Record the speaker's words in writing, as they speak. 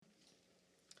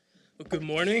Well, good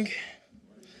morning.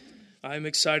 I'm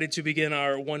excited to begin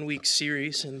our one-week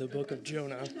series in the book of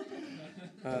Jonah.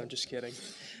 Just kidding.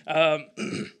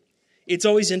 It's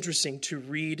always interesting to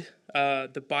read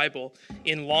the Bible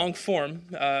in long form.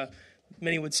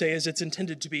 Many would say as it's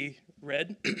intended to be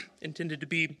read, intended to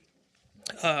be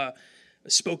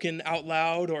spoken out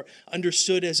loud or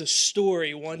understood as a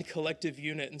story, one collective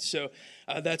unit. And so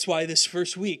that's why this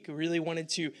first week we really wanted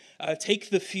to take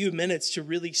the few minutes to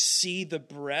really see the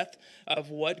breadth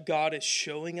of what God is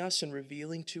showing us and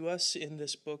revealing to us in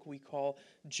this book we call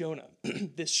Jonah.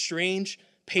 This strange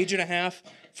page and a half,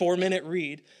 4-minute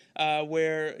read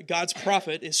where God's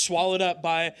prophet is swallowed up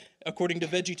by, according to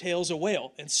VeggieTales, a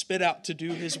whale and spit out to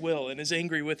do his will and is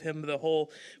angry with him the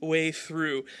whole way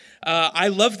through. I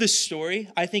love this story.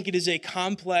 I think it is a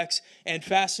complex and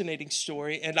fascinating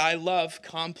story, and I love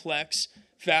complex,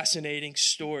 fascinating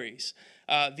stories.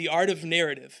 The art of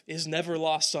narrative is never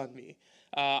lost on me.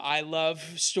 I love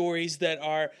stories that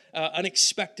are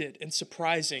unexpected and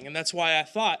surprising, and that's why I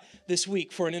thought this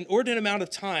week, for an inordinate amount of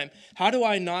time, how do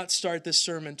I not start this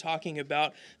sermon talking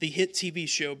about the hit TV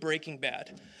show Breaking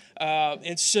Bad?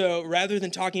 And so rather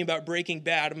than talking about Breaking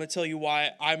Bad, I'm going to tell you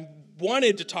why I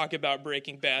wanted to talk about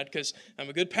Breaking Bad, because I'm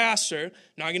a good pastor.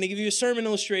 Not going to give you a sermon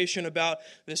illustration about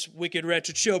this wicked,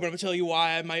 wretched show, but I'm going to tell you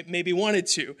why I maybe wanted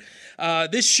to.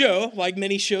 This show, like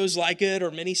many shows like it, or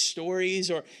many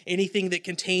stories, or anything that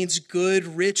contains good,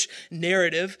 rich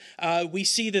narrative, we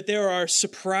see that there are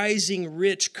surprising,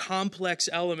 rich, complex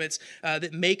elements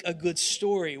that make a good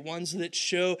story, ones that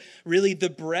show really the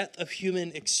breadth of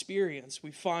human experience.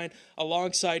 We find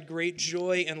alongside great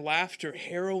joy and laughter,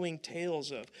 harrowing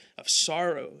tales of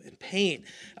sorrow and pain,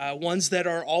 ones that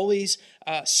are always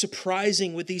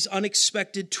surprising with these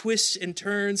unexpected twists and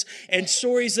turns, and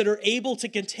stories that are able to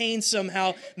contain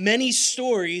somehow many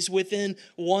stories within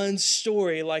one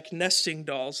story, like nesting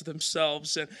dolls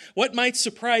themselves. And what might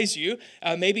surprise you,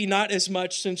 maybe not as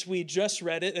much since we just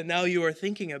read it and now you are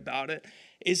thinking about it,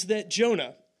 is that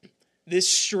Jonah, this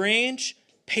strange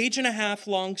page and a half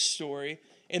long story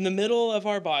in the middle of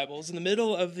our Bibles, in the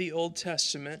middle of the Old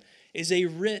Testament, is a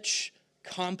rich,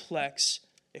 complex,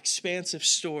 expansive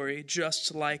story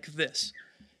just like this.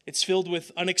 It's filled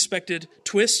with unexpected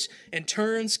twists and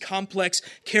turns, complex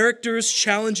characters,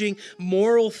 challenging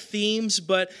moral themes,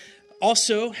 but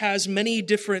also has many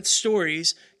different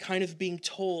stories kind of being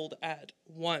told at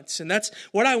once. And that's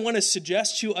what I want to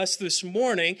suggest to us this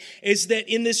morning, is that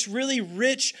in this really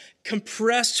rich,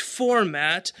 compressed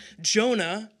format,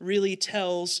 Jonah really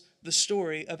tells the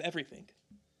story of everything.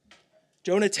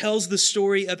 Jonah tells the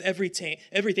story of everything.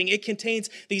 It contains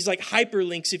these like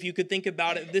hyperlinks, if you could think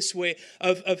about it this way,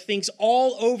 of things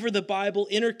all over the Bible,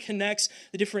 interconnects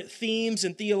the different themes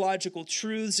and theological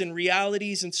truths and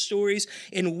realities and stories,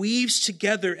 and weaves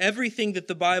together everything that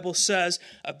the Bible says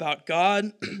about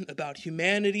God, about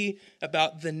humanity,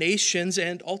 about the nations,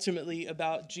 and ultimately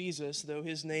about Jesus, though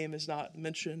his name is not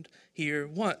mentioned here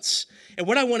once. And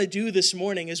what I want to do this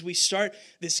morning as we start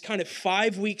this kind of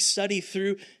 5-week study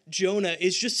through Jonah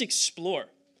is just explore,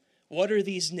 what are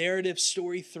these narrative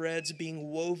story threads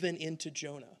being woven into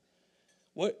Jonah?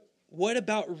 What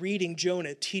about reading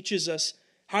Jonah teaches us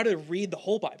how to read the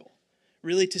whole Bible?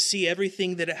 Really to see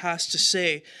everything that it has to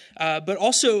say. But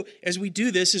also, as we do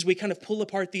this, as we kind of pull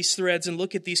apart these threads and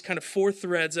look at these kind of 4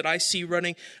 threads that I see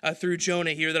running through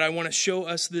Jonah here that I want to show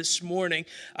us this morning,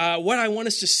 what I want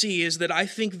us to see is that I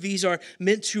think these are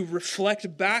meant to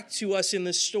reflect back to us in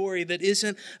this story that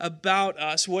isn't about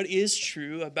us, what is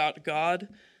true about God,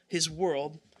 his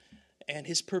world, and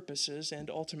his purposes, and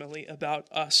ultimately about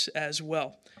us as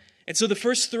well. And so the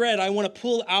first thread I want to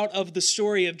pull out of the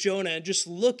story of Jonah and just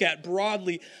look at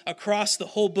broadly across the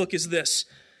whole book is this.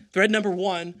 Thread number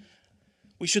 1,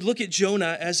 we should look at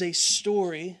Jonah as a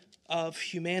story of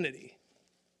humanity.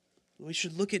 We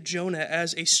should look at Jonah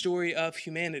as a story of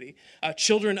humanity.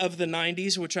 Children of the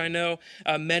 90s, which I know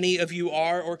many of you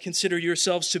are or consider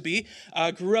yourselves to be,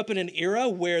 grew up in an era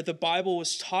where the Bible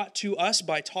was taught to us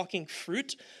by talking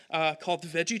fruit called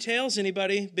VeggieTales.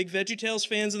 Anybody big VeggieTales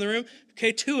fans in the room?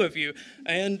 Okay, 2 of you.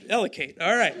 And Ellicate.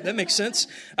 All right, that makes sense.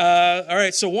 All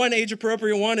right, so one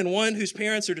age-appropriate one and one whose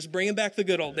parents are just bringing back the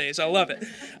good old days. I love it.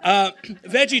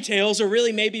 VeggieTales, or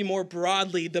really maybe more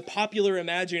broadly, the popular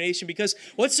imagination, because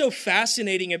what's so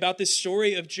fascinating about this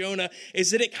story of Jonah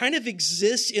is that it kind of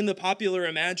exists in the popular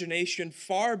imagination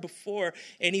far before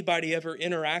anybody ever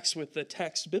interacts with the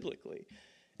text biblically.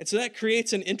 And so that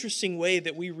creates an interesting way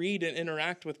that we read and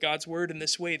interact with God's word in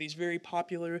this way, these very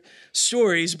popular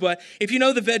stories. But if you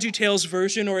know the VeggieTales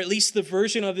version, or at least the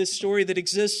version of this story that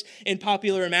exists in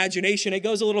popular imagination, it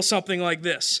goes a little something like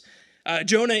this.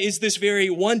 Jonah is this very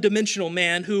one-dimensional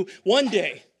man who one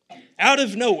day, out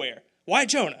of nowhere, why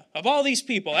Jonah? Of all these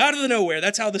people, out of the nowhere,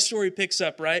 that's how the story picks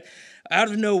up, right? Out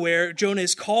of nowhere, Jonah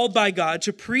is called by God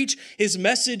to preach his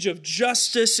message of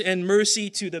justice and mercy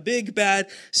to the big bad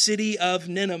city of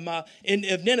Nineveh,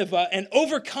 and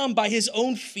overcome by his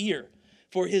own fear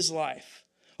for his life.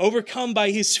 Overcome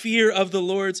by his fear of the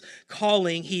Lord's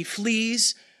calling, he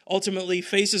flees, ultimately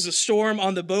faces a storm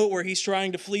on the boat where he's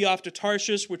trying to flee off to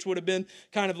Tarshish, which would have been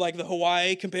kind of like the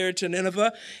Hawaii compared to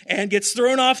Nineveh, and gets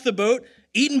thrown off the boat,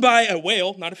 eaten by a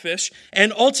whale, not a fish,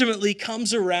 and ultimately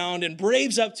comes around and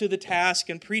braves up to the task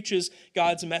and preaches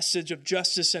God's message of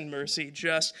justice and mercy,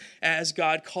 just as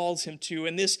God calls him to.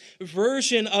 And this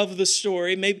version of the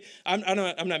story, maybe I'm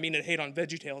not meaning to hate on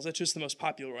VeggieTales, that's just the most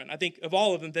popular one. I think of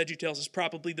all of them, VeggieTales is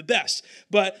probably the best.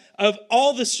 But of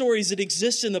all the stories that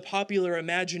exist in the popular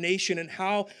imagination and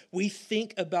how we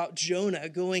think about Jonah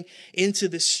going into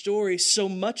this story, so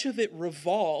much of it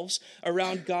revolves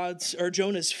around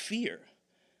Jonah's fear.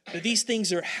 That these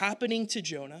things are happening to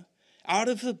Jonah out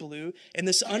of the blue in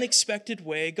this unexpected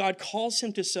way. God calls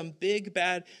him to some big,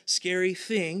 bad, scary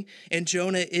thing, and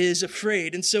Jonah is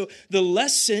afraid. And so the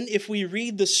lesson, if we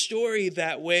read the story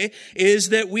that way, is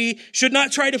that we should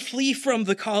not try to flee from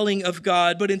the calling of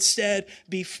God, but instead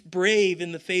be brave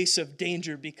in the face of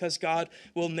danger, because God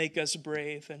will make us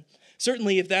brave. And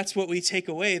certainly if that's what we take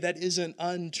away, that isn't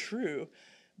untrue.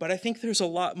 But I think there's a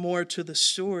lot more to the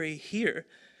story here.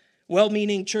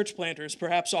 Well-meaning church planters,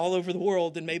 perhaps all over the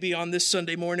world, and maybe on this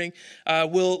Sunday morning,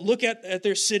 will look at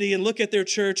their city and look at their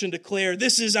church and declare,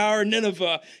 this is our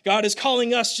Nineveh. God is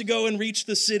calling us to go and reach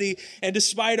the city. And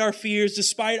despite our fears,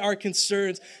 despite our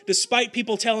concerns, despite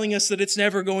people telling us that it's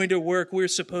never going to work, we're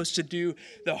supposed to do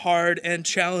the hard and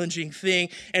challenging thing.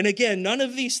 And again, none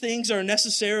of these things are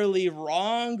necessarily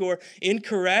wrong or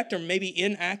incorrect or maybe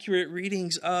inaccurate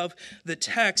readings of the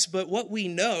text. But what we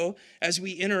know as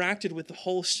we interacted with the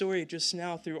whole story just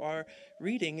now through our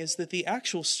reading is that the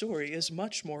actual story is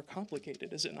much more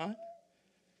complicated, is it not?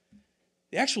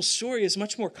 The actual story is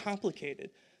much more complicated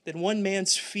than one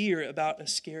man's fear about a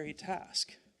scary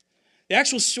task. The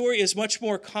actual story is much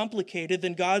more complicated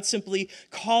than God simply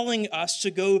calling us to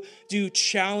go do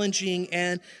challenging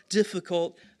and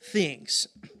difficult things.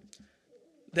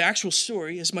 The actual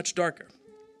story is much darker.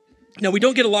 Now, we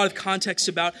don't get a lot of context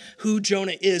about who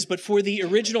Jonah is, but for the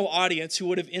original audience who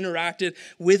would have interacted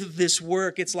with this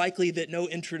work, it's likely that no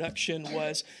introduction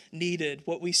was needed.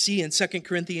 What we see in 2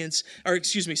 Kings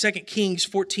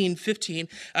 14:15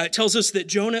 tells us that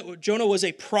Jonah was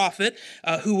a prophet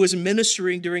who was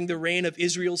ministering during the reign of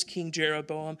Israel's King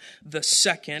Jeroboam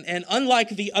II. And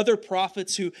unlike the other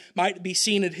prophets who might be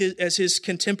seen as his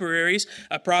contemporaries,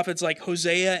 prophets like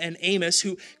Hosea and Amos,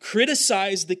 who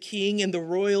criticized the king and the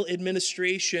royal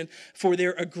administration for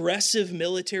their aggressive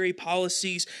military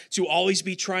policies to always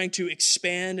be trying to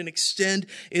expand and extend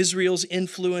Israel's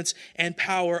influence and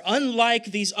power. Unlike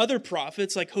these other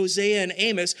prophets like Hosea and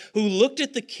Amos, who looked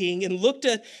at the king and looked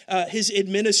at his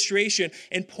administration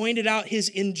and pointed out his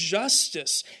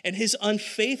injustice and his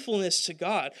unfaithfulness to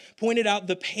God, pointed out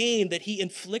the pain that he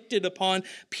inflicted upon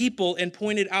people, and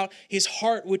pointed out his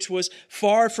heart, which was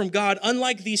far from God.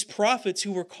 Unlike these prophets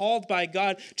who were called by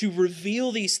God to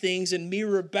reveal these things and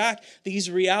mirror back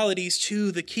these realities to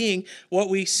the king, what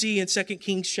we see in 2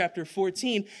 Kings chapter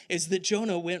 14 is that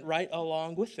Jonah went right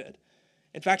along with it.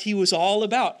 In fact, he was all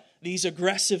about these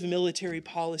aggressive military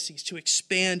policies to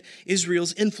expand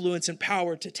Israel's influence and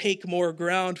power, to take more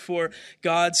ground for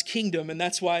God's kingdom. And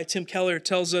that's why Tim Keller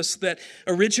tells us that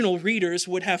original readers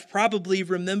would have probably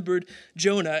remembered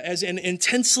Jonah as an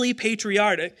intensely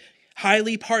patriotic,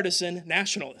 highly partisan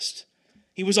nationalist.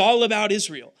 He was all about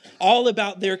Israel, all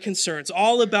about their concerns,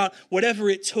 all about whatever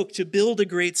it took to build a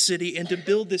great city and to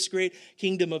build this great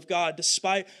kingdom of God,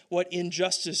 despite what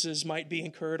injustices might be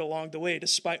incurred along the way,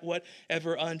 despite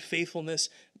whatever unfaithfulness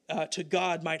to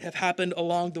God might have happened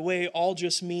along the way, all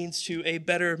just means to a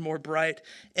better, more bright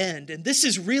end. And this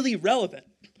is really relevant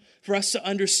for us to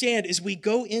understand as we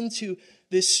go into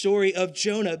this story of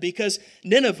Jonah, because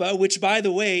Nineveh, which by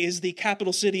the way is the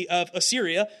capital city of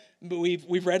Assyria, but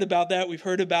we've read about that. We've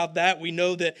heard about that. We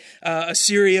know that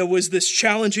Assyria was this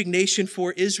challenging nation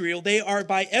for Israel. They are,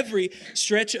 by every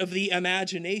stretch of the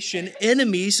imagination,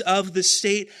 enemies of the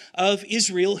state of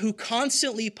Israel who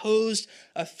constantly posed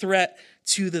a threat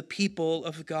to the people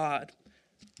of God.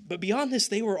 But beyond this,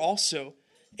 they were also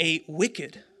a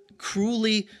wicked,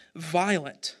 cruelly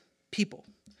violent people.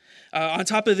 On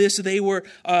top of this, they were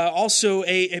also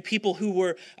a people who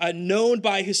were known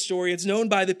by historians, known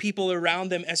by the people around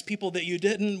them as people that you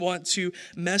didn't want to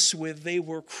mess with. They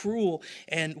were cruel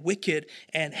and wicked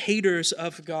and haters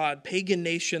of God, pagan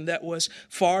nation that was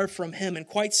far from him. And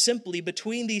quite simply,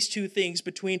 between these two things,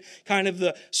 between kind of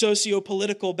the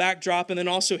socio-political backdrop and then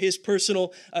also his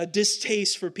personal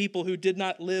distaste for people who did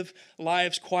not live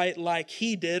lives quite like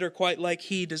he did or quite like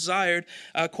he desired,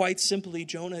 quite simply,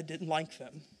 Jonah didn't like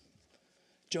them.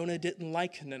 Jonah didn't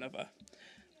like Nineveh.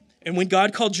 And when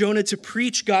God called Jonah to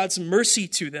preach God's mercy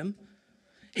to them,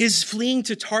 his fleeing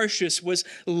to Tarshish was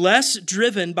less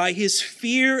driven by his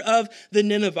fear of the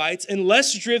Ninevites and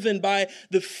less driven by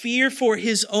the fear for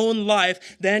his own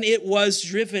life than it was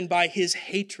driven by his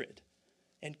hatred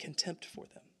and contempt for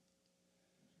them.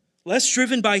 Less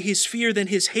driven by his fear than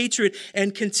his hatred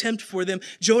and contempt for them,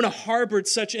 Jonah harbored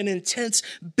such an intense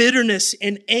bitterness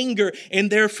and anger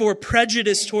and therefore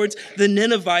prejudice towards the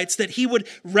Ninevites that he would,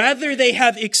 rather they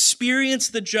have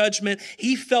experienced the judgment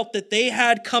he felt that they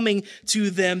had coming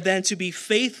to them than to be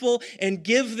faithful and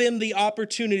give them the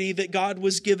opportunity that God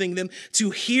was giving them to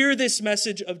hear this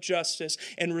message of justice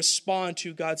and respond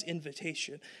to God's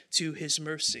invitation to his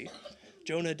mercy.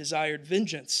 Jonah desired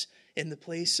vengeance in the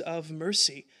place of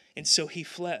mercy. And so he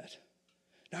fled,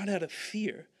 not out of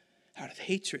fear, out of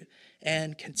hatred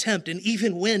and contempt. And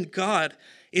even when God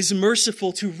is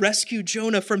merciful to rescue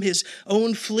Jonah from his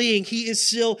own fleeing, he is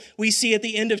still, we see at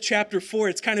the end of chapter 4,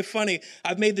 it's kind of funny.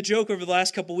 I've made the joke over the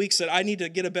last couple of weeks that I need to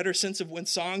get a better sense of when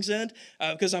songs end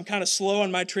because I'm kind of slow on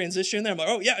my transition there. I'm like,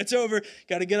 oh yeah, it's over.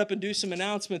 Got to get up and do some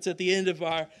announcements at the end of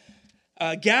our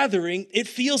gathering. It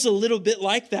feels a little bit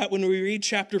like that when we read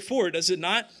chapter 4, does it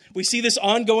not? We see this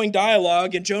ongoing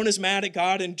dialogue, and Jonah's mad at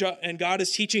God, and God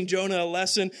is teaching Jonah a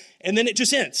lesson, and then it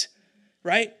just ends,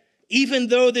 right? Even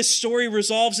though this story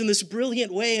resolves in this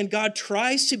brilliant way, and God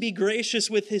tries to be gracious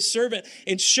with his servant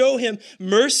and show him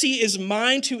mercy is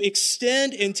mine to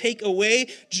extend and take away,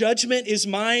 judgment is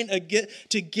mine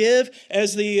to give.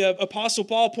 As the Apostle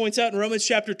Paul points out in Romans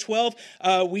chapter 12,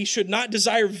 we should not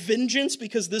desire vengeance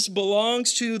because this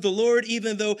belongs to the Lord.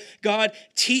 Even though God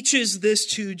teaches this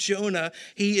to Jonah,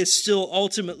 he is still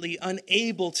ultimately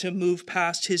unable to move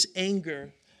past his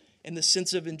anger and the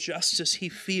sense of injustice he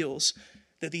feels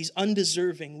that these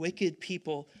undeserving, wicked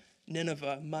people,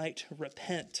 Nineveh, might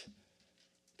repent.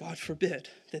 God forbid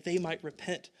that they might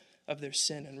repent of their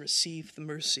sin and receive the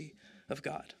mercy of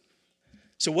God.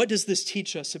 So what does this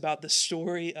teach us about the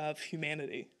story of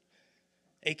humanity,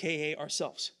 aka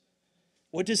ourselves?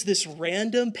 What does this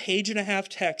random page-and-a-half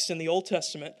text in the Old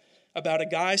Testament about a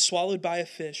guy swallowed by a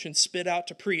fish and spit out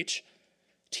to preach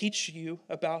teach you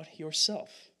about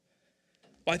yourself?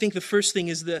 Well, I think the first thing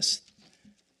is this.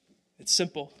 It's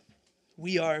simple.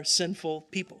 We are sinful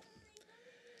people.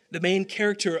 The main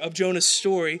character of Jonah's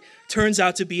story turns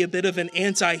out to be a bit of an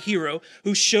anti-hero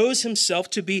who shows himself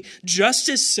to be just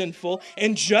as sinful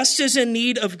and just as in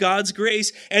need of God's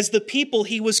grace as the people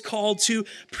he was called to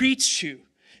preach to.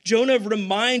 Jonah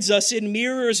reminds us, it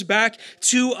mirrors back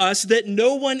to us that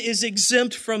no one is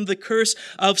exempt from the curse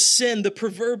of sin. The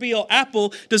proverbial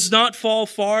apple does not fall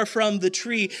far from the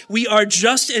tree. We are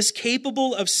just as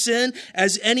capable of sin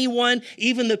as anyone,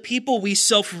 even the people we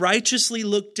self-righteously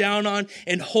look down on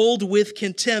and hold with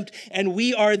contempt. And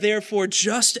we are therefore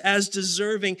just as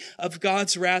deserving of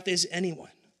God's wrath as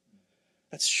anyone.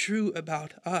 That's true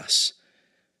about us.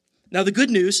 Now, the good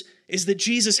news is that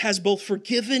Jesus has both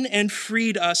forgiven and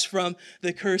freed us from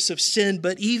the curse of sin.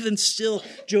 But even still,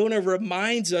 Jonah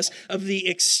reminds us of the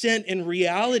extent and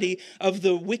reality of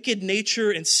the wicked nature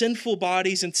and sinful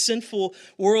bodies and sinful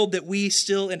world that we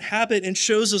still inhabit, and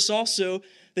shows us also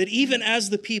that even as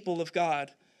the people of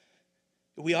God,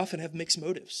 we often have mixed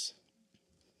motives.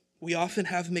 We often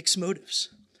have mixed motives.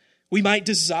 We might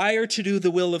desire to do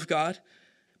the will of God,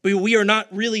 but we are not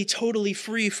really totally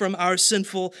free from our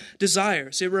sinful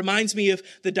desires. It reminds me of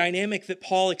the dynamic that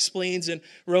Paul explains in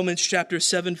Romans chapter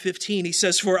 7:15. He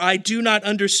says, "For I do not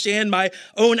understand my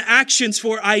own actions,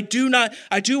 for I do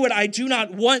what I do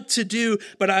not want to do,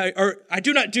 I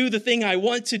do not do the thing I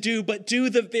want to do, but do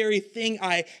the very thing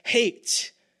I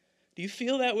hate." Do you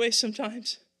feel that way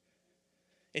sometimes?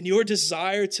 And your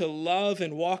desire to love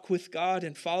and walk with God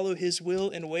and follow his will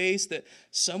in ways that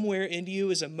somewhere in you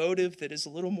is a motive that is a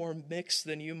little more mixed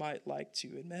than you might like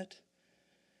to admit.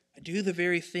 I do the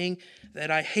very thing that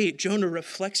I hate. Jonah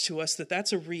reflects to us that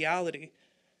that's a reality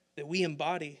that we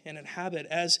embody and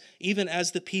inhabit even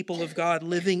as the people of God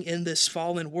living in this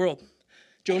fallen world.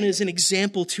 Jonah is an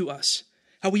example to us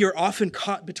how we are often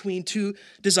caught between two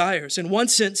desires. In one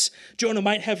sense, Jonah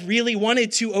might have really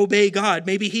wanted to obey God.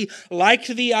 Maybe he liked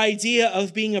the idea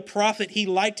of being a prophet. He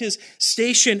liked his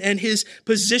station and his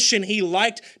position. He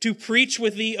liked to preach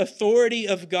with the authority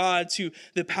of God to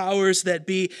the powers that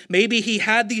be. Maybe he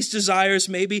had these desires.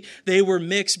 Maybe they were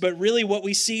mixed. But really what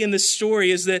we see in this story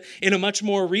is that in a much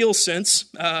more real sense,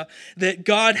 that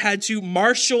God had to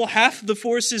marshal half the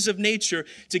forces of nature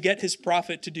to get his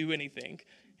prophet to do anything,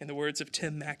 in the words of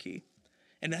Tim Mackey.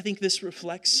 And I think this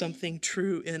reflects something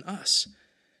true in us.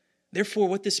 Therefore,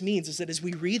 what this means is that as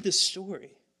we read this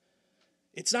story,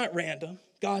 it's not random.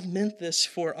 God meant this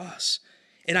for us.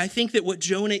 And I think that what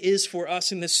Jonah is for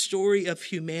us in this story of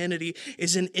humanity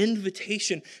is an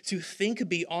invitation to think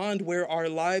beyond where our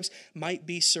lives might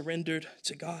be surrendered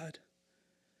to God,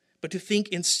 but to think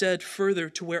instead further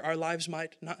to where our lives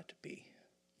might not be.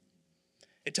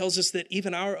 It tells us that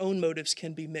even our own motives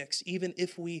can be mixed. Even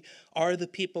if we are the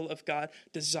people of God,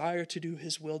 desire to do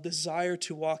his will, desire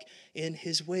to walk in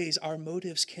his ways, our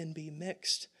motives can be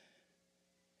mixed.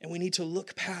 And we need to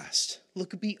look past,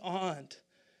 look beyond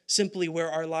simply where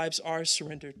our lives are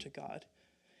surrendered to God,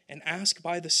 and ask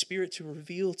by the Spirit to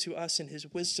reveal to us in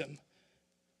his wisdom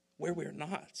where we're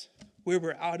not, where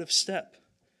we're out of step.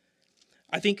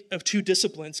 I think of two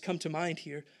disciplines come to mind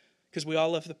here, because we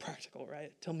all love the practical,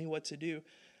 right? Tell me what to do.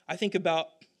 I think about,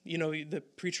 the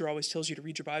preacher always tells you to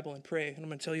read your Bible and pray. And I'm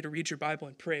going to tell you to read your Bible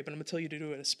and pray, but I'm going to tell you to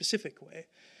do it a specific way.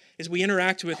 As we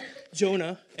interact with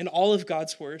Jonah and all of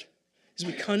God's word, as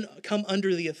we come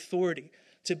under the authority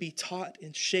to be taught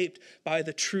and shaped by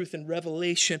the truth and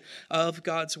revelation of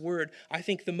God's word, I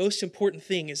think the most important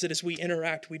thing is that as we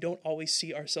interact, we don't always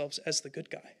see ourselves as the good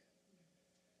guy.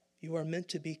 You are meant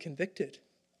to be convicted.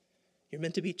 You're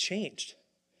meant to be changed.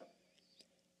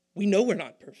 We know we're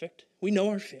not perfect. We know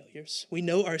our failures. We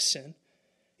know our sin.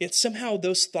 Yet somehow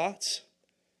those thoughts,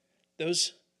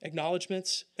 those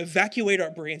acknowledgments, evacuate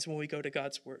our brains when we go to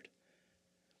God's word.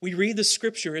 We read the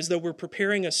scripture as though we're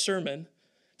preparing a sermon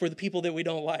for the people that we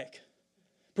don't like,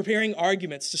 preparing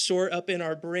arguments to store up in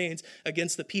our brains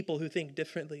against the people who think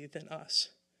differently than us.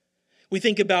 We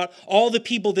think about all the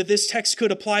people that this text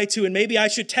could apply to, and maybe I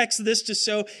should text this to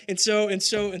so and so and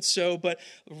so and so, but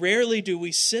rarely do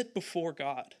we sit before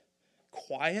God,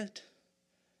 quiet,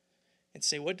 and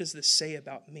say, what does this say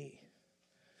about me?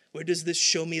 Where does this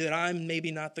show me that I'm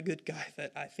maybe not the good guy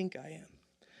that I think I am?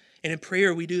 And in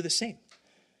prayer, we do the same.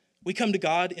 We come to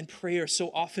God in prayer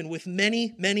so often with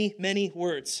many, many, many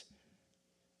words,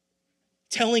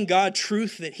 telling God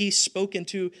truth that he spoke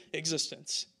into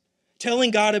existence,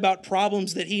 telling God about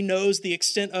problems that he knows the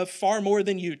extent of far more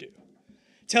than you do,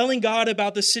 telling God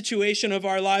about the situation of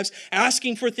our lives,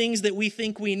 asking for things that we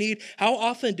think we need. How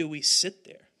often do we sit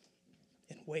there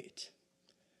and wait?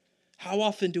 How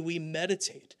often do we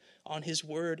meditate on his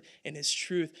word and his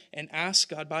truth and ask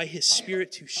God by his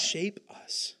Spirit to shape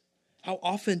us? How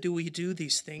often do we do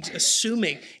these things,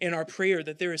 assuming in our prayer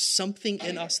that there is something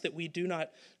in us that we do not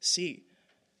see?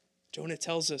 Jonah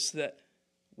tells us that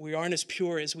we aren't as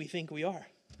pure as we think we are.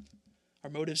 Our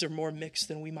motives are more mixed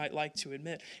than we might like to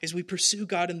admit. As we pursue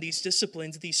God in these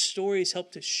disciplines, these stories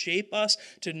help to shape us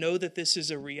to know that this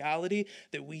is a reality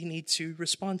that we need to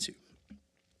respond to.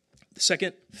 The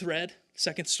second thread,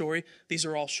 second story, these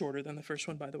are all shorter than the first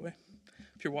one, by the way,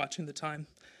 if you're watching the time.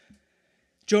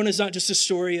 Jonah is not just a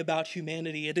story about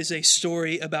humanity, it is a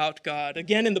story about God.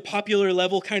 Again, in the popular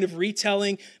level kind of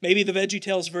retelling, maybe the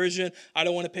VeggieTales version. I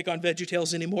don't want to pick on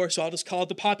VeggieTales anymore, so I'll just call it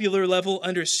the popular level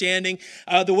understanding.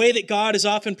 The way that God is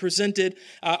often presented,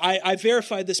 I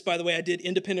verified this, by the way. I did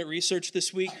independent research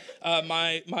this week.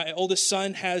 My oldest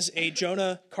son has a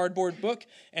Jonah cardboard book,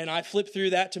 and I flipped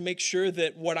through that to make sure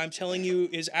that what I'm telling you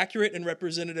is accurate and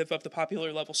representative of the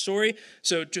popular level story.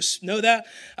 So just know that.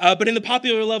 But in the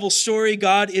popular level story,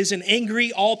 God is an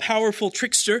angry, all-powerful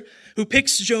trickster who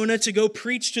picks Jonah to go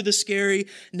preach to the scary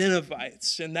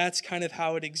Ninevites. And that's kind of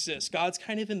how it exists. God's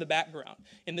kind of in the background.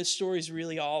 And this story is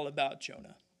really all about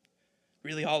Jonah.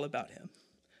 Really all about him.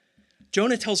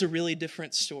 Jonah tells a really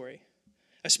different story,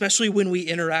 especially when we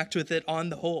interact with it on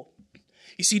the whole.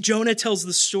 You see, Jonah tells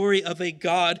the story of a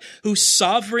God whose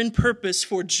sovereign purpose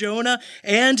for Jonah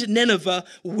and Nineveh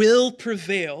will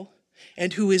prevail,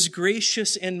 and who is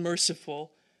gracious and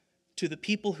merciful to the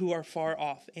people who are far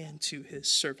off and to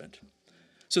his servant.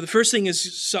 So the first thing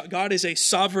is God is a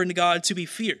sovereign God to be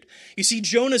feared. You see,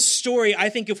 Jonah's story, I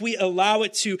think if we allow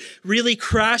it to really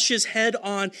crashes head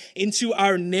on into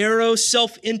our narrow,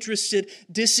 self-interested,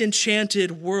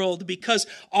 disenchanted world, because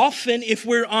often, if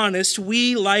we're honest,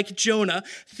 we, like Jonah,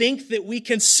 think that we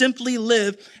can simply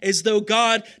live as though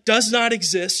God does not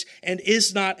exist and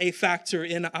is not a factor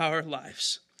in our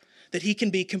lives. that he can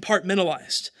be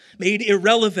compartmentalized, made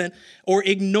irrelevant or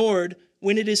ignored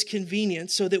when it is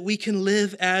convenient so that we can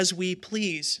live as we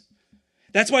please.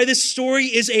 That's why this story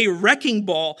is a wrecking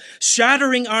ball,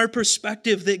 shattering our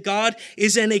perspective that God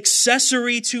is an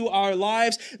accessory to our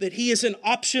lives, that he is an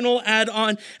optional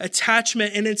add-on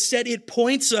attachment, and instead it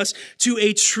points us to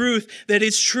a truth that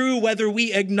is true whether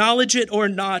we acknowledge it or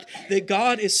not, that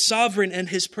God is sovereign and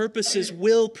his purposes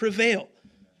will prevail.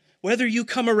 Whether you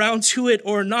come around to it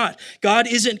or not, God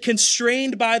isn't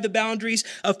constrained by the boundaries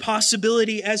of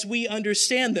possibility as we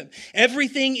understand them.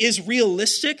 Everything is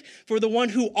realistic for the one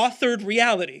who authored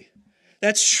reality.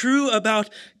 That's true about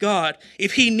God.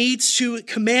 If he needs to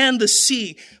command the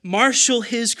sea, marshal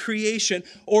his creation,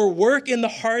 or work in the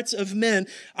hearts of men,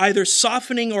 either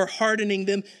softening or hardening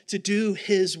them to do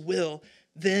his will,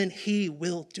 then he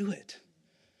will do it.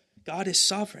 God is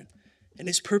sovereign, and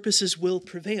his purposes will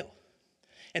prevail.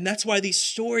 And that's why these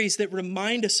stories that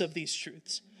remind us of these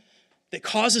truths, that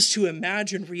cause us to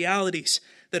imagine realities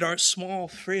that our small,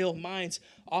 frail minds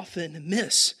often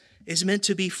miss, is meant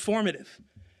to be formative.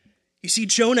 You see,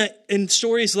 Jonah and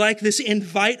stories like this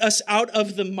invite us out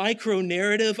of the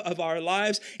micro-narrative of our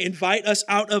lives, invite us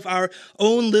out of our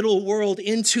own little world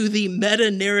into the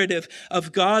meta-narrative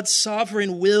of God's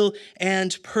sovereign will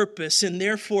and purpose. And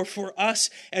therefore, for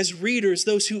us as readers,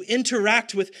 those who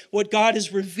interact with what God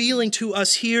is revealing to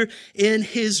us here in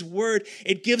his word,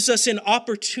 it gives us an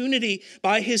opportunity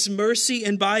by his mercy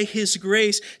and by his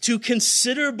grace to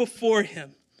consider before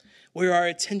him where our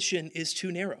attention is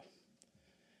too narrow,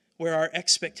 where our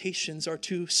expectations are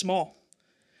too small,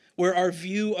 where our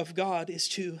view of God is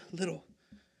too little,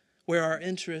 where our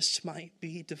interests might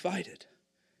be divided.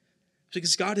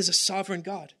 Because God is a sovereign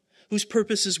God whose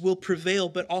purposes will prevail,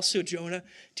 but also Jonah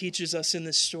teaches us in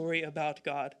this story about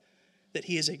God that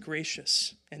he is a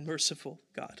gracious and merciful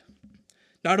God.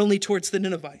 Not only towards the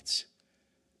Ninevites,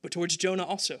 but towards Jonah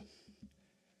also.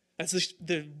 That's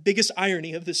the biggest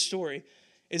irony of this story,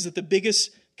 is that the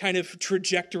biggest kind of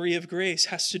trajectory of grace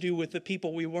has to do with the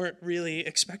people we weren't really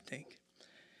expecting.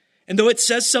 And though it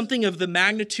says something of the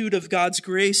magnitude of God's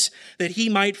grace, that he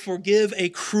might forgive a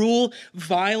cruel,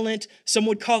 violent, some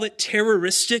would call it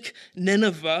terroristic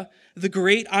Nineveh, the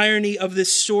great irony of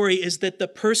this story is that the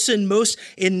person most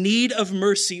in need of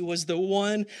mercy was the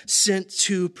one sent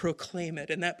to proclaim it.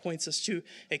 And that points us to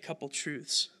a couple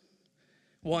truths.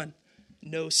 One,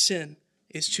 no sin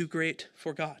is too great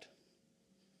for God.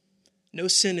 No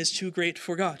sin is too great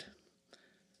for God.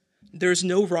 There is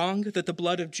no wrong that the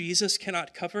blood of Jesus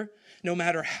cannot cover, no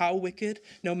matter how wicked,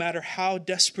 no matter how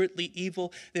desperately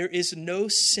evil. There is no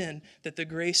sin that the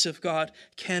grace of God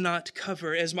cannot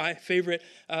cover. As my favorite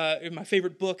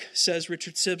book says,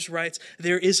 Richard Sibbs writes,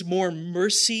 there is more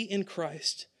mercy in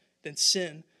Christ than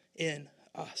sin in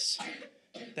us.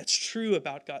 That's true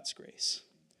about God's grace.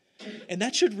 And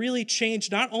that should really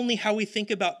change not only how we think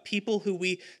about people who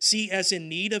we see as in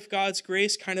need of God's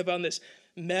grace, kind of on this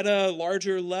meta,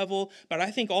 larger level, but I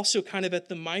think also kind of at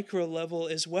the micro level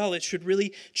as well. It should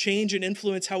really change and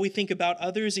influence how we think about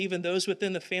others, even those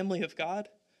within the family of God,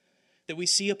 that we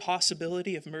see a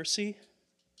possibility of mercy.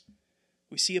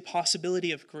 We see a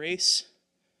possibility of grace.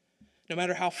 No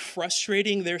matter how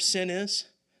frustrating their sin is,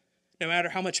 no matter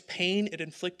how much pain it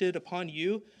inflicted upon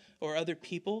you or other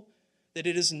people, that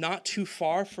it is not too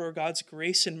far for God's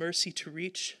grace and mercy to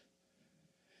reach.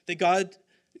 That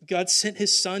God sent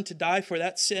his son to die for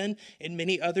that sin and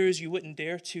many others you wouldn't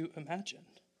dare to imagine.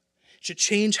 It should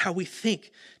change how we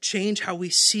think, change how we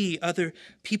see other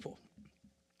people.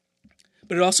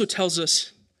 But it also tells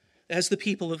us, as the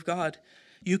people of God,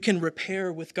 you can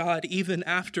repair with God even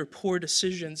after poor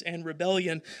decisions and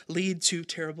rebellion lead to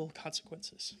terrible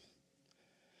consequences.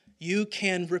 You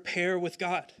can repair with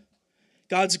God.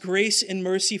 God's grace and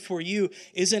mercy for you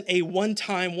isn't a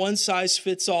one-time,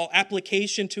 one-size-fits-all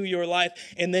application to your life,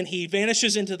 and then he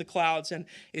vanishes into the clouds and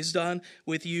is done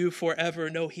with you forever.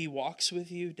 No, he walks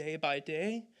with you day by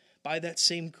day. By that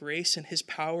same grace, and his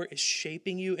power is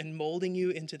shaping you and molding you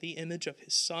into the image of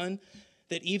his son.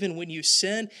 That even when you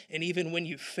sin and even when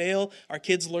you fail, our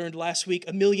kids learned last week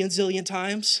a million zillion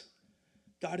times,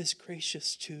 God is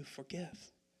gracious to forgive.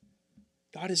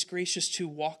 God is gracious to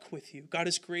walk with you. God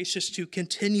is gracious to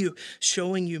continue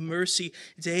showing you mercy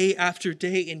day after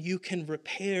day, and you can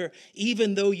repair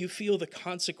even though you feel the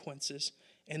consequences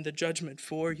and the judgment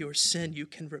for your sin. You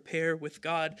can repair with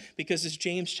God, because as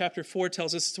James chapter 4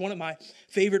 tells us, it's one of my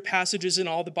favorite passages in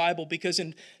all the Bible, because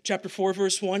in chapter 4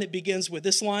 verse 1 it begins with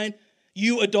this line,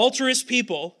 "You adulterous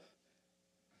people,"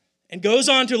 and goes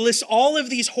on to list all of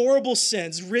these horrible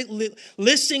sins,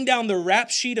 listing down the rap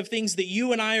sheet of things that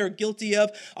you and I are guilty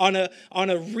of on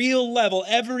a real level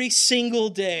every single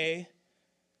day,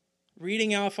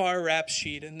 reading off our rap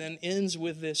sheet, and then ends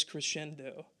with this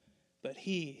crescendo. But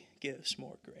he gives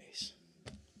more grace.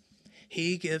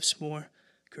 He gives more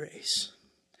grace.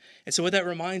 And so what that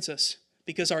reminds us,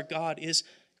 because our God is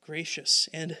gracious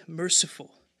and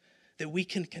merciful, that we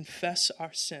can confess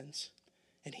our sins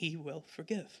and he will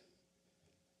forgive.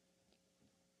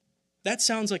 That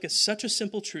sounds like such a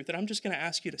simple truth that I'm just going to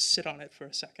ask you to sit on it for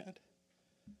a second.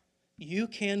 You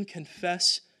can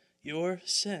confess your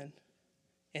sin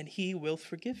and he will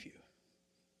forgive you.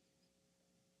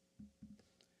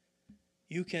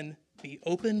 You can be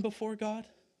open before God.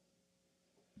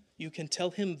 You can tell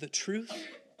him the truth.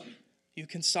 You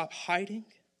can stop hiding.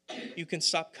 You can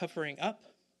stop covering up.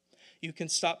 You can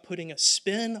stop putting a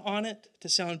spin on it to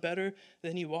sound better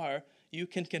than you are. You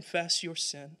can confess your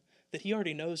sin that he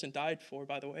already knows and died for,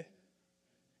 by the way,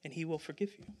 and he will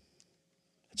forgive you.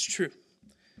 That's true.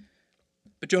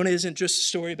 But Jonah isn't just a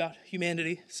story about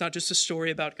humanity. It's not just a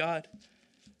story about God.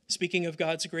 Speaking of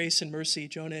God's grace and mercy,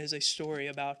 Jonah is a story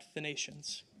about the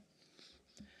nations.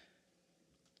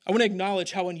 I want to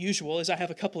acknowledge how unusual, as I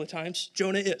have a couple of times,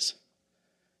 Jonah is.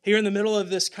 Here in the middle of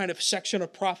this kind of section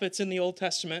of prophets in the Old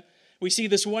Testament, we see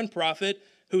this one prophet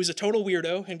who's a total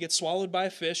weirdo and gets swallowed by a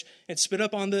fish and spit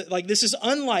up on this is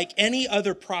unlike any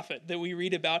other prophet that we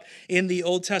read about in the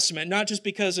Old Testament, not just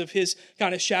because of his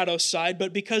kind of shadow side,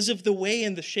 but because of the way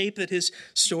and the shape that his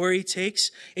story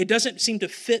takes. It doesn't seem to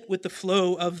fit with the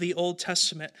flow of the Old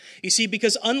Testament. You see,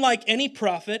 because unlike any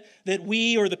prophet that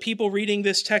we or the people reading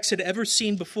this text had ever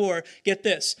seen before, get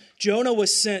this, Jonah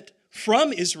was sent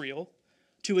from Israel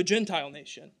to a Gentile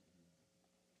nation.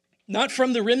 Not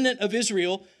from the remnant of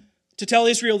Israel to tell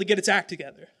Israel to get its act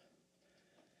together.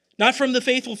 Not from the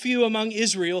faithful few among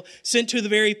Israel sent to the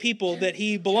very people that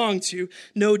he belonged to.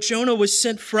 No, Jonah was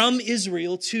sent from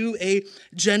Israel to a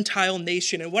Gentile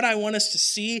nation. And what I want us to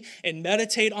see and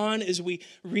meditate on as we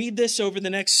read this over the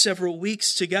next several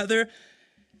weeks together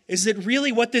is that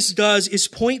really what this does is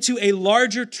point to a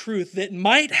larger truth that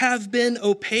might have been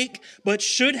opaque, but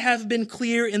should have been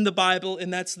clear in the Bible,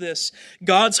 and that's this.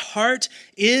 God's heart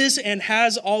is and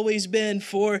has always been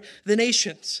for the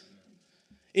nations.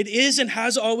 It is and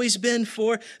has always been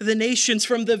for the nations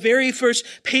from the very first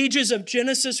pages of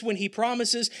Genesis when he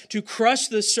promises to crush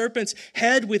the serpent's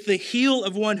head with the heel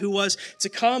of one who was to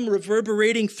come,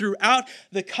 reverberating throughout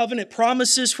the covenant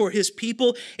promises for his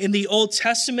people in the Old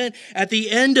Testament. At the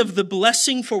end of the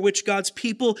blessing for which God's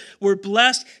people were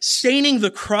blessed, staining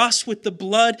the cross with the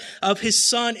blood of his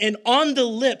son, and on the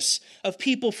lips of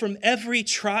people from every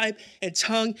tribe and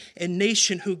tongue and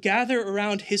nation who gather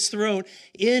around his throne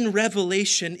in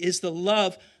Revelation is the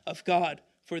love of God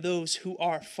for those who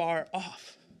are far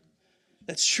off.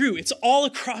 That's true. It's all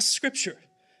across Scripture.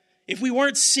 If we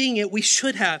weren't seeing it, we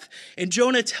should have. And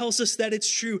Jonah tells us that it's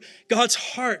true. God's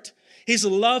heart, his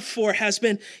love for, has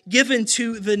been given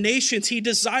to the nations. He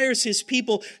desires his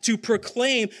people to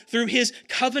proclaim through his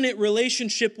covenant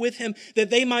relationship with him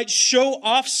that they might show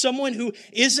off someone who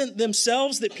isn't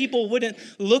themselves, that people wouldn't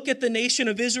look at the nation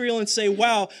of Israel and say,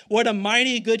 wow, what a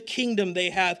mighty good kingdom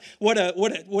they have. What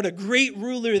a great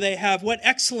ruler they have. What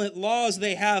excellent laws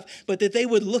they have. But that they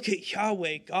would look at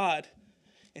Yahweh, God,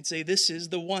 and say, this is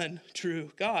the one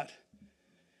true God.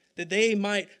 That they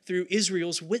might, through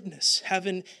Israel's witness, have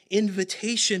an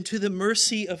invitation to the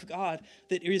mercy of God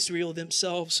that Israel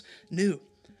themselves knew.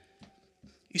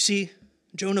 You see,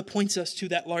 Jonah points us to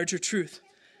that larger truth,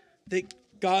 that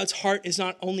God's heart is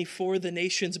not only for the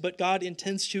nations, but God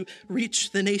intends to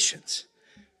reach the nations.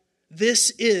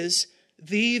 This is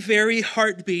the very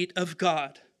heartbeat of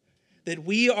God that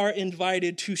we are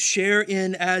invited to share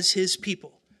in as his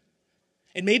people.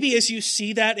 And maybe as you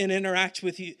see that and interact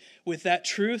with that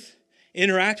truth,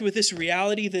 interact with this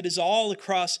reality that is all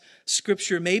across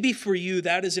Scripture, maybe for you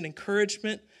that is an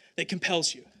encouragement that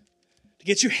compels you to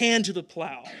get your hand to the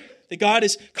plow. That God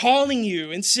is calling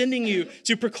you and sending you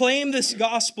to proclaim this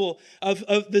gospel of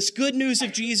this good news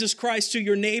of Jesus Christ to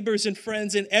your neighbors and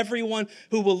friends and everyone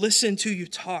who will listen to you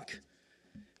talk.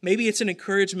 Maybe it's an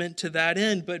encouragement to that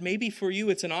end, but maybe for you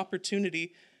it's an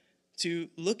opportunity to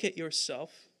look at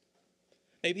yourself.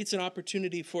 Maybe it's an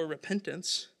opportunity for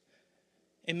repentance.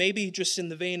 And maybe just in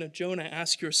the vein of Jonah,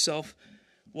 ask yourself,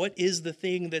 what is the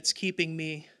thing that's keeping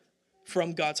me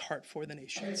from God's heart for the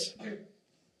nations?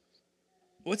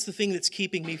 What's the thing that's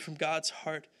keeping me from God's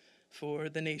heart for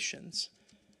the nations?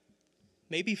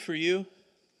 Maybe for you,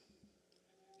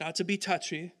 not to be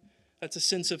touchy, that's a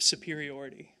sense of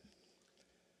superiority.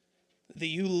 That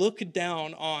you look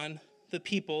down on the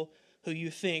people who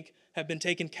you think have been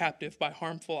taken captive by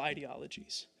harmful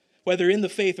ideologies, whether in the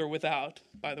faith or without.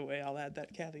 By the way, I'll add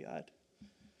that caveat.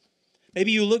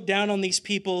 Maybe you look down on these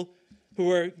people who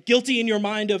are guilty in your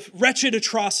mind of wretched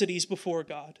atrocities before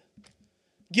God,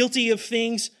 guilty of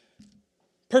things,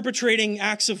 perpetrating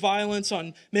acts of violence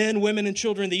on men, women, and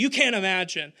children that you can't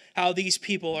imagine how these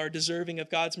people are deserving of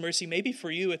God's mercy. Maybe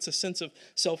for you it's a sense of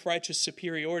self-righteous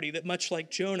superiority that, much like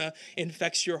Jonah,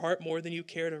 infects your heart more than you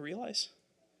care to realize.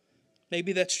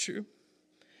 Maybe that's true.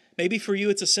 Maybe for you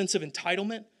it's a sense of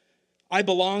entitlement. I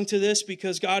belong to this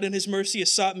because God in his mercy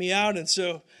has sought me out, and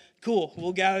so cool,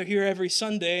 we'll gather here every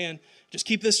Sunday and just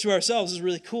keep this to ourselves. This is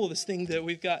really cool, this thing that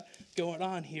we've got going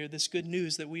on here, this good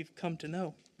news that we've come to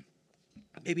know.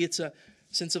 Maybe it's a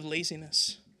sense of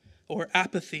laziness or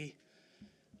apathy.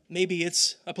 Maybe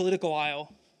it's a political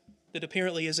aisle that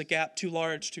apparently is a gap too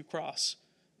large to cross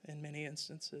in many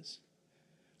instances.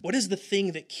 What is the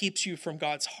thing that keeps you from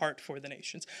God's heart for the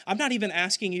nations? I'm not even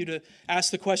asking you to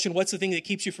ask the question, what's the thing that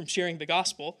keeps you from sharing the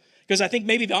gospel? Because I think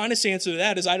maybe the honest answer to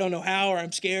that is I don't know how, or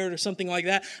I'm scared, or something like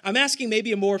that. I'm asking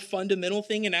maybe a more fundamental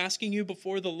thing and asking you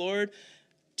before the Lord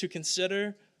to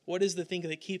consider, what is the thing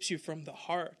that keeps you from the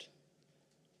heart?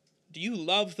 Do you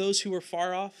love those who are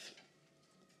far off?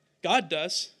 God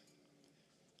does.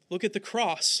 Look at the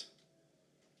cross.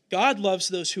 God loves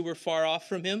those who were far off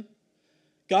from him.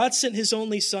 God sent his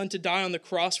only son to die on the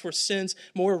cross for sins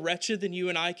more wretched than you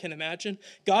and I can imagine.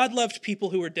 God loved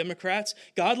people who are Democrats.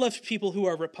 God loves people who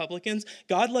are Republicans.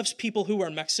 God loves people who are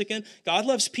Mexican. God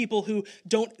loves people who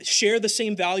don't share the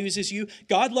same values as you.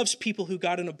 God loves people who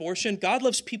got an abortion. God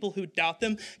loves people who doubt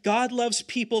them. God loves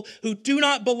people who do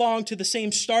not belong to the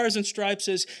same stars and stripes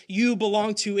as you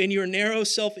belong to in your narrow,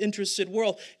 self-interested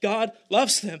world. God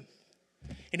loves them.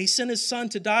 And he sent his son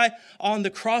to die on the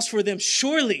cross for them.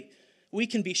 Surely we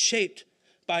can be shaped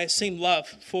by a same love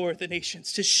for the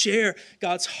nations, to share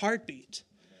God's heartbeat,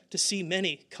 to see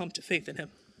many come to faith in him.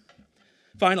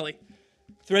 Finally,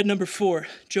 thread number 4,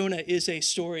 Jonah is a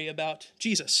story about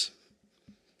Jesus.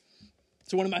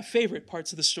 It's one of my favorite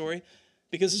parts of the story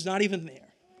because it's not even there.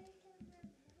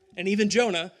 And even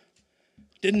Jonah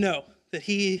didn't know that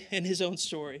he and his own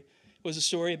story was a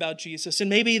story about Jesus. And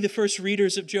maybe the first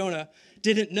readers of Jonah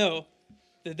didn't know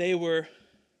that they were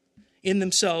in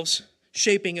themselves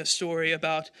shaping a story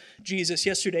about Jesus.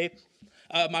 Yesterday,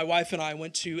 my wife and I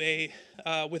went to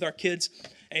with our kids,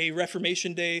 a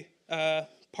Reformation Day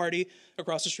party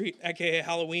across the street, aka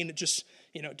Halloween. It just,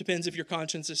 depends if your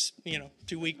conscience is,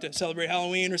 too weak to celebrate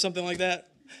Halloween or something like that.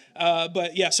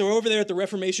 But yeah, so we're over there at the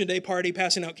Reformation Day party,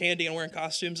 passing out candy and wearing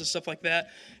costumes and stuff like that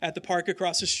at the park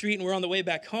across the street. And we're on the way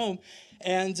back home.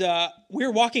 And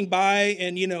we're walking by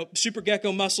and, Super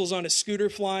Gecko Muscles on his scooter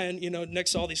flying,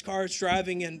 next to all these cars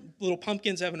driving and little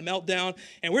pumpkins having a meltdown.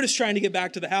 And we're just trying to get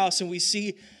back to the house. And we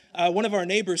see one of our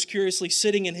neighbors curiously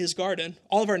sitting in his garden.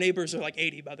 All of our neighbors are like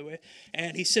 80, by the way.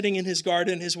 And he's sitting in his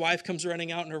garden. His wife comes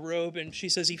running out in her robe and she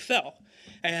says he fell.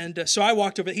 And so I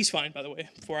walked over. He's fine, by the way,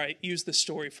 before I use this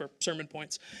story for sermon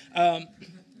points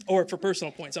or for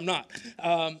personal points. I'm not.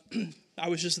 I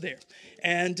was just there.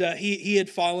 And he had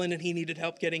fallen and he needed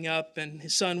help getting up. And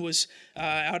his son was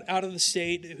out of the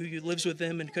state who lives with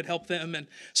them and could help them. And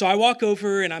so I walk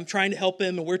over and I'm trying to help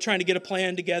him. And we're trying to get a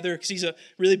plan together because he's a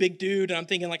really big dude. And I'm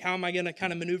thinking, how am I going to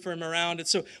kind of maneuver him around? And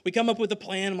so we come up with a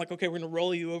plan. I'm like, okay, we're going to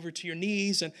roll you over to your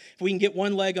knees. And if we can get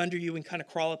one leg under you and kind of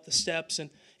crawl up the steps and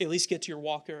at least get to your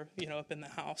walker, up in the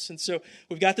house. And so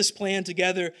we've got this plan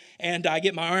together, and I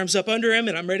get my arms up under him,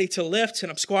 and I'm ready to lift,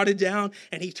 and I'm squatted down,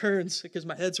 and he turns, because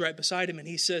my head's right beside him, and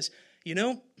he says,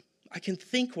 I can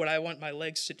think what I want my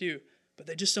legs to do, but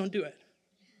they just don't do it.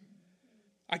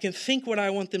 I can think what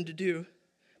I want them to do,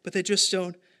 but they just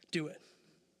don't do it.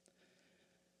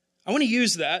 I want to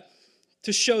use that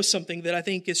to show something that I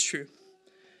think is true.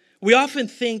 We often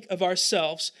think of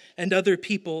ourselves and other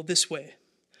people this way,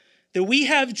 that we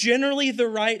have generally the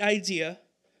right idea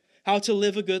how to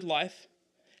live a good life,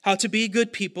 how to be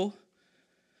good people.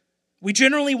 We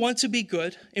generally want to be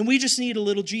good, and we just need a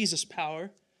little Jesus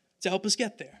power to help us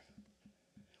get there.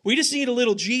 We just need a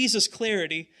little Jesus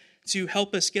clarity to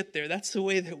help us get there. That's the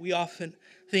way that we often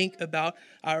think about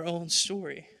our own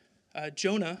story.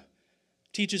 Jonah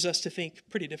teaches us to think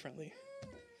pretty differently.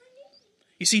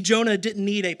 You see, Jonah didn't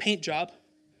need a paint job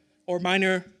or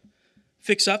minor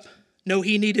fix-up. No,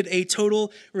 he needed a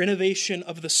total renovation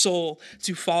of the soul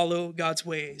to follow God's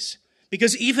ways.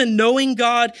 Because even knowing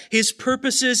God, his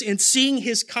purposes, and seeing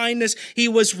his kindness, he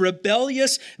was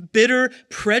rebellious, bitter,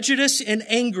 prejudiced, and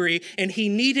angry, and he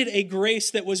needed a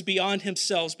grace that was beyond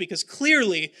himself, because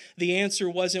clearly the answer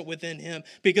wasn't within him,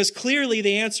 because clearly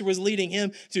the answer was leading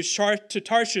him to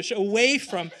Tarshish, away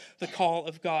from the call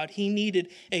of God. He needed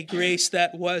a grace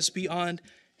that was beyond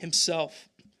himself.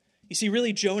 You see,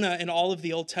 really, Jonah in all of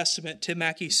the Old Testament, Tim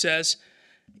Mackey says,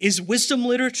 is wisdom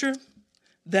literature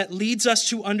that leads us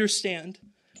to understand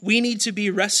we need to be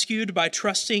rescued by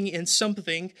trusting in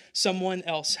something someone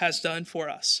else has done for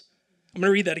us. I'm going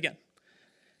to read that again.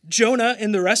 Jonah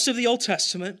in the rest of the Old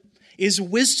Testament is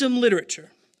wisdom literature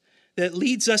that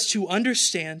leads us to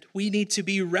understand we need to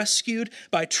be rescued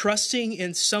by trusting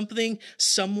in something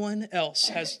someone else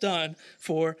has done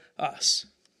for us.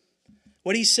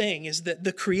 What he's saying is that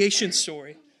the creation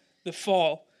story, the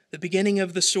fall, the beginning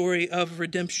of the story of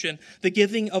redemption, the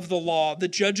giving of the law, the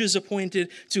judges appointed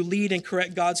to lead and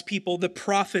correct God's people, the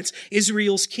prophets,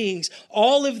 Israel's kings,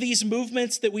 all of these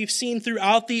movements that we've seen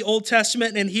throughout the Old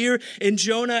Testament and here in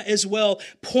Jonah as well,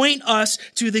 point us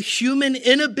to the human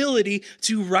inability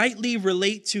to rightly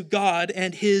relate to God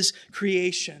and his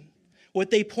creation.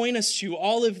 What they point us to,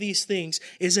 all of these things,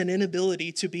 is an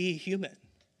inability to be human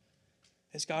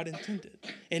as God intended,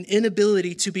 an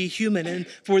inability to be human. And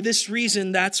for this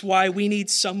reason, that's why we need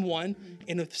someone,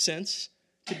 in a sense,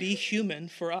 to be human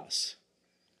for us.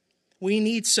 We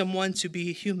need someone to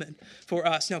be human for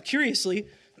us. Now, curiously,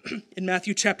 in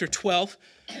Matthew chapter 12,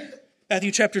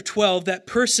 that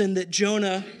person that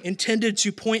Jonah intended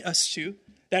to point us to,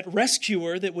 that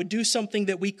rescuer that would do something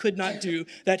that we could not do,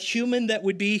 that human that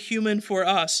would be human for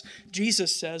us,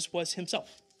 Jesus says was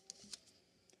himself.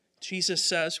 Jesus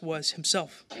says was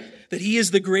himself, that he is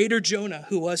the greater Jonah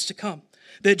who was to come.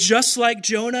 That just like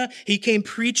Jonah, he came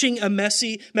preaching a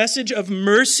message of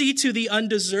mercy to the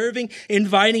undeserving,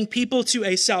 inviting people to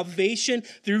a salvation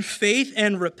through faith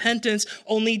and repentance.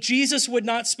 Only Jesus would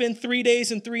not spend 3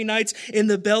 days and 3 nights in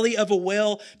the belly of a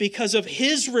whale because of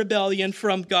his rebellion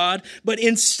from God, but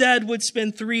instead would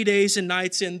spend 3 days and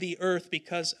nights in the earth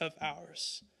because of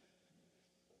ours.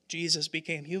 Jesus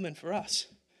became human for us.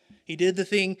 He did the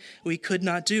thing we could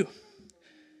not do.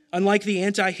 Unlike the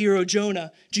anti-hero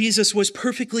Jonah, Jesus was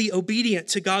perfectly obedient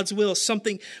to God's will,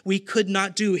 something we could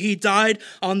not do. He died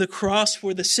on the cross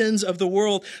for the sins of the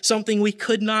world, something we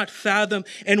could not fathom,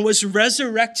 and was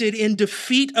resurrected in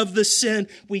defeat of the sin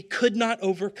we could not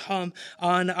overcome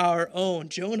on our own.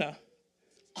 Jonah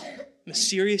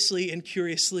mysteriously and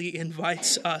curiously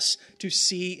invites us to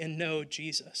see and know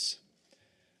Jesus.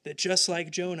 That just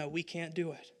like Jonah, we can't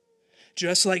do it.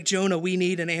 Just like Jonah, we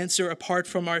need an answer apart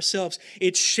from ourselves.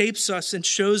 It shapes us and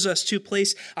shows us to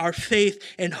place our faith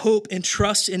and hope and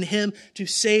trust in him to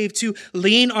save, to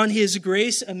lean on his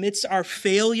grace amidst our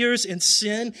failures and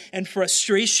sin and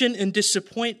frustration and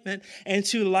disappointment, and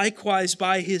to likewise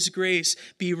by his grace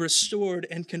be restored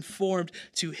and conformed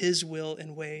to his will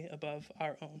and way above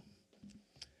our own.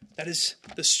 That is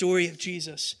the story of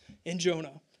Jesus in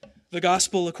Jonah, the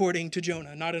gospel according to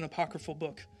Jonah, not an apocryphal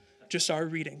book, just our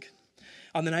reading.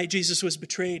 On the night Jesus was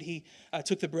betrayed, he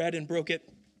took the bread and broke it,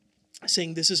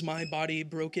 saying, "This is my body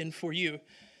broken for you."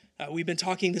 We've been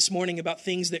talking this morning about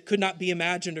things that could not be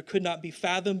imagined or could not be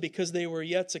fathomed because they were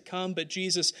yet to come, but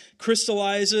Jesus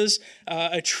crystallizes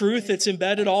a truth that's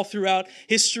embedded all throughout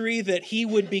history, that he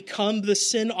would become the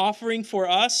sin offering for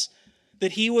us,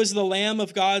 that he was the Lamb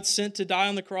of God sent to die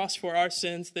on the cross for our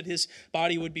sins, that his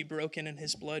body would be broken and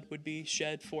his blood would be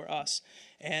shed for us.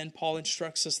 And Paul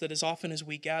instructs us that as often as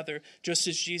we gather, just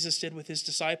as Jesus did with his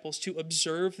disciples, to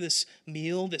observe this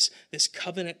meal, this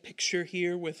covenant picture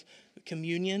here with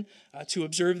communion, to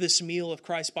observe this meal of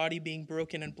Christ's body being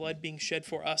broken and blood being shed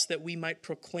for us, that we might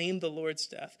proclaim the Lord's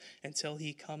death until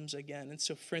he comes again. And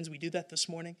so, friends, we do that this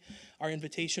morning. Our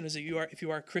invitation is that if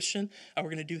you are a Christian, we're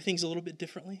going to do things a little bit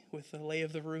differently, with the lay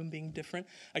of the room being different.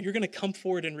 You're going to come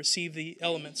forward and receive the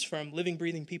elements from living,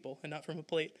 breathing people and not from a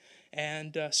plate.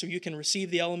 And so you can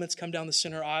receive the elements, come down the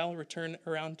center aisle, return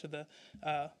around to the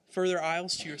further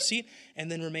aisles to your seat,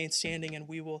 and then remain standing, and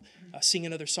we will sing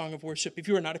another song of worship. If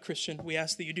you are not a Christian, we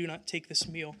ask that you do not take this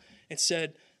meal.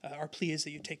 Instead, our plea is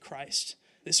that you take Christ.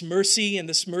 This mercy and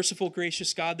this merciful,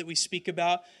 gracious God that we speak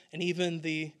about, and even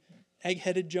the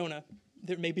egg-headed Jonah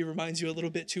that maybe reminds you a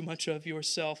little bit too much of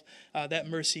yourself, that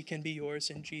mercy can be yours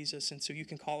in Jesus. And so you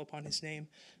can call upon his name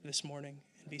this morning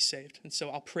and be saved. And so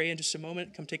I'll pray in just a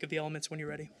moment. Come take up the elements when you're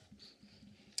ready.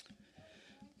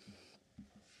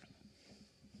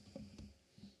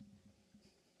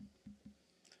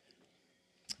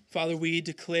 Father, we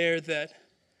declare that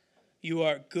you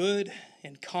are good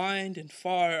and kind and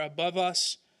far above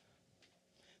us,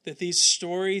 that these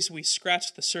stories we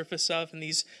scratch the surface of and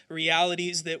these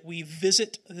realities that we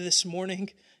visit this morning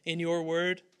in your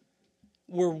word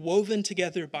were woven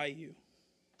together by you.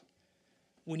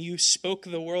 When you spoke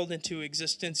the world into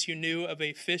existence, you knew of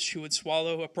a fish who would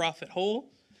swallow a prophet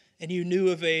whole, and you knew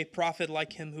of a prophet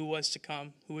like him who was to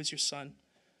come, who was your son,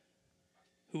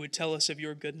 who would tell us of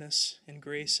your goodness and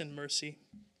grace and mercy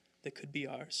that could be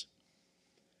ours.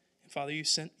 And Father, you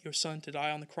sent your son to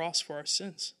die on the cross for our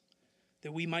sins,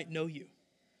 that we might know you,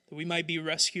 that we might be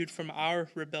rescued from our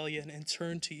rebellion and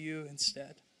turn to you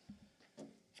instead.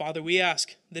 Father, we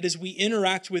ask that as we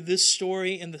interact with this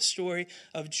story and the story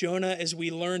of Jonah, as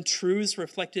we learn truths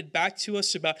reflected back to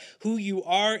us about who you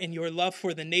are and your love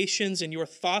for the nations and your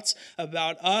thoughts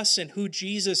about us and who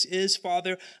Jesus is,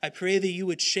 Father, I pray that you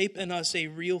would shape in us a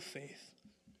real faith,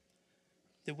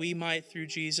 that we might, through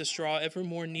Jesus, draw ever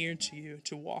more near to you,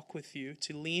 to walk with you,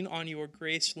 to lean on your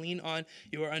grace, lean on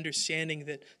your understanding,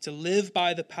 that to live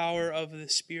by the power of the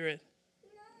Spirit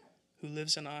who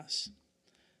lives in us.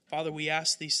 Father, we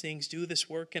ask these things, do this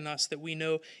work in us that we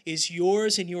know is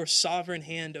yours in your sovereign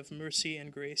hand of mercy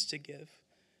and grace to give.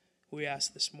 We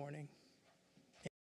ask this morning.